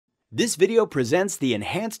This video presents the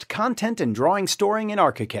enhanced content and drawing storing in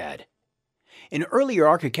ARCHICAD. In earlier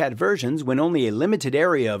ARCHICAD versions, when only a limited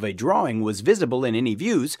area of a drawing was visible in any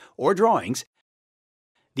views or drawings,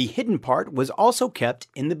 the hidden part was also kept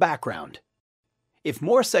in the background. If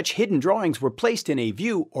more such hidden drawings were placed in a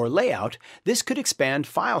view or layout, this could expand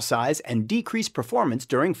file size and decrease performance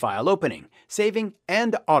during file opening, saving,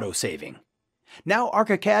 and auto-saving. Now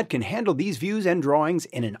ARCHICAD can handle these views and drawings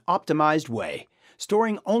in an optimized way,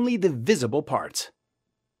 storing only the visible parts.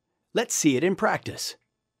 Let's see it in practice.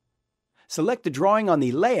 Select the drawing on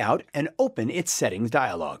the Layout and open its Settings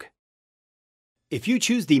dialog. If you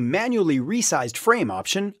choose the Manually Resized Frame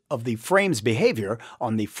option of the Frame's behavior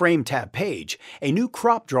on the Frame tab page, a new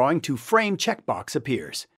Crop Drawing to Frame checkbox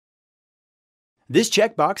appears. This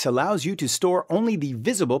checkbox allows you to store only the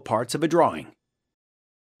visible parts of a drawing.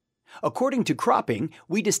 According to cropping,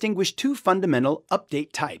 we distinguish two fundamental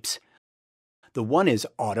update types. The one is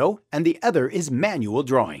auto and the other is manual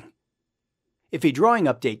drawing. If a drawing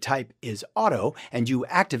update type is auto and you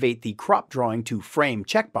activate the Crop Drawing to Frame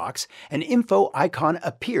checkbox, an info icon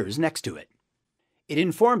appears next to it. It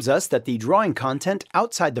informs us that the drawing content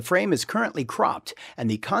outside the frame is currently cropped and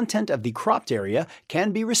the content of the cropped area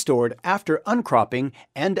can be restored after uncropping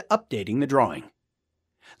and updating the drawing.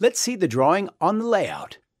 Let's see the drawing on the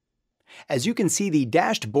layout. As you can see, the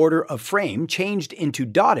dashed border of frame changed into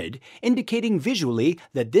dotted, indicating visually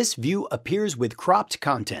that this view appears with cropped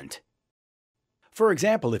content. For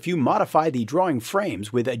example, if you modify the drawing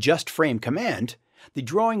frames with Adjust Frame command, the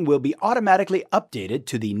drawing will be automatically updated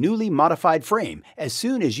to the newly modified frame as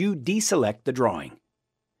soon as you deselect the drawing.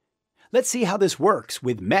 Let's see how this works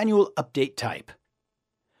with Manual Update Type.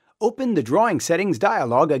 Open the Drawing Settings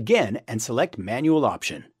dialog again and select Manual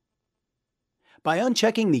option. By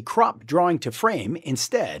unchecking the Crop Drawing to Frame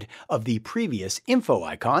instead of the previous info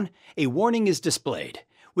icon, a warning is displayed,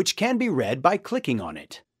 which can be read by clicking on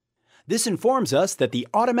it. This informs us that the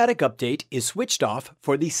automatic update is switched off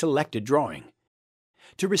for the selected drawing.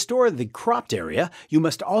 To restore the cropped area, you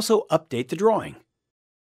must also update the drawing.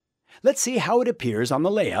 Let's see how it appears on the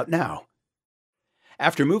layout now.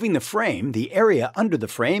 After moving the frame, the area under the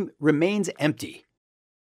frame remains empty.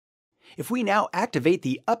 If we now activate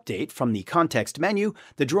the Update from the context menu,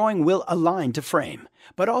 the drawing will align to frame,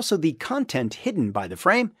 but also the content hidden by the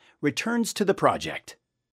frame returns to the project.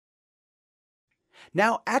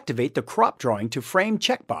 Now activate the Crop Drawing to Frame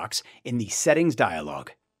checkbox in the Settings dialog.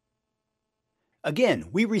 Again,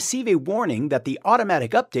 we receive a warning that the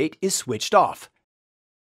automatic update is switched off.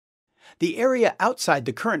 The area outside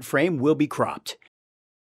the current frame will be cropped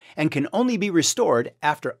and can only be restored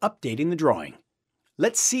after updating the drawing.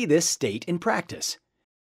 Let's see this state in practice.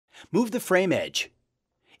 Move the frame edge.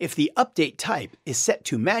 If the update type is set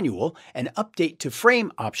to manual, an Update to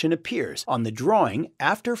Frame option appears on the drawing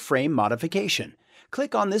after frame modification.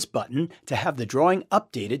 Click on this button to have the drawing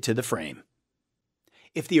updated to the frame.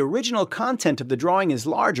 If the original content of the drawing is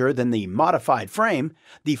larger than the modified frame,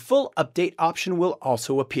 the full update option will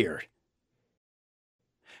also appear.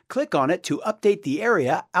 Click on it to update the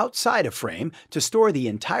area outside a frame to store the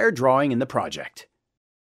entire drawing in the project.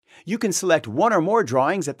 You can select one or more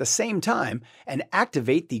drawings at the same time and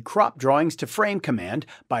activate the Crop Drawings to Frame command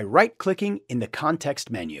by right-clicking in the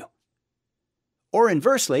context menu. Or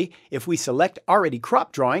inversely, if we select already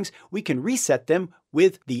cropped drawings, we can reset them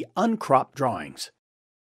with the Uncropped Drawings.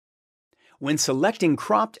 When selecting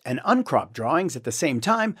cropped and uncropped drawings at the same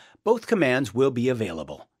time, both commands will be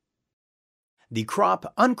available. The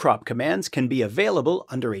Crop Uncrop commands can be available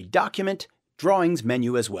under a Document, Drawings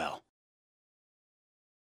menu as well.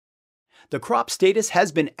 The crop status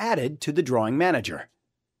has been added to the Drawing Manager.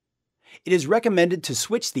 It is recommended to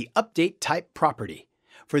switch the Update Type property.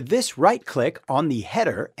 For this, right-click on the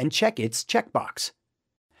header and check its checkbox.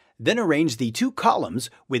 Then arrange the two columns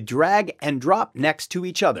with drag and drop next to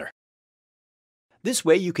each other. This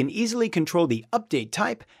way you can easily control the update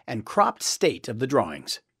type and cropped state of the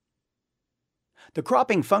drawings. The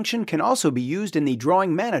cropping function can also be used in the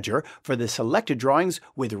Drawing Manager for the selected drawings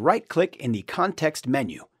with right-click in the context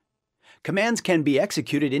menu. Commands can be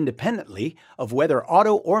executed independently of whether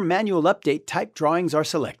auto or manual update type drawings are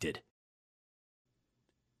selected.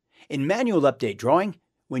 In Manual Update Drawing,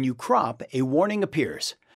 when you crop, a warning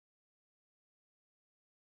appears.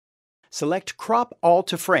 Select Crop All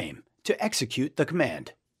to Frame to execute the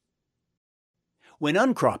command. When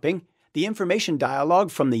uncropping, the information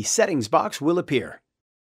dialog from the Settings box will appear.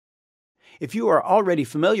 If you are already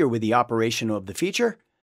familiar with the operation of the feature,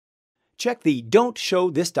 check the Don't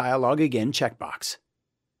Show This Dialog Again checkbox.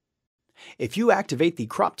 If you activate the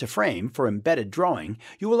Crop to Frame for embedded drawing,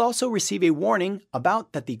 you will also receive a warning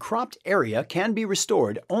about that the cropped area can be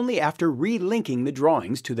restored only after relinking the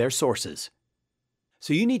drawings to their sources.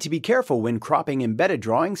 So you need to be careful when cropping embedded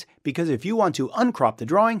drawings, because if you want to uncrop the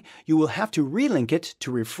drawing, you will have to relink it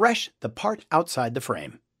to refresh the part outside the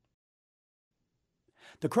frame.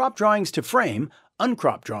 The Crop Drawings to Frame,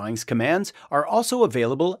 Uncrop Drawings commands are also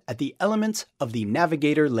available at the elements of the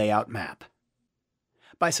Navigator layout map.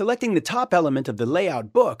 By selecting the top element of the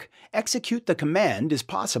layout book, execute the command is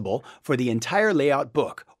possible for the entire layout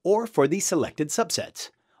book or for the selected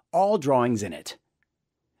subsets, all drawings in it.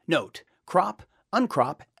 Note, Crop,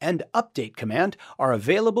 Uncrop, and Update command are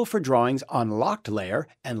available for drawings on locked layer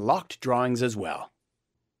and locked drawings as well.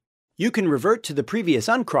 You can revert to the previous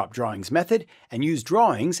uncrop drawings method and use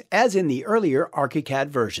drawings as in the earlier ARCHICAD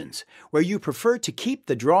versions, where you prefer to keep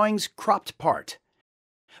the drawing's cropped part.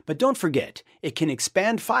 But don't forget, it can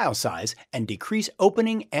expand file size and decrease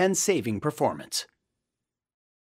opening and saving performance.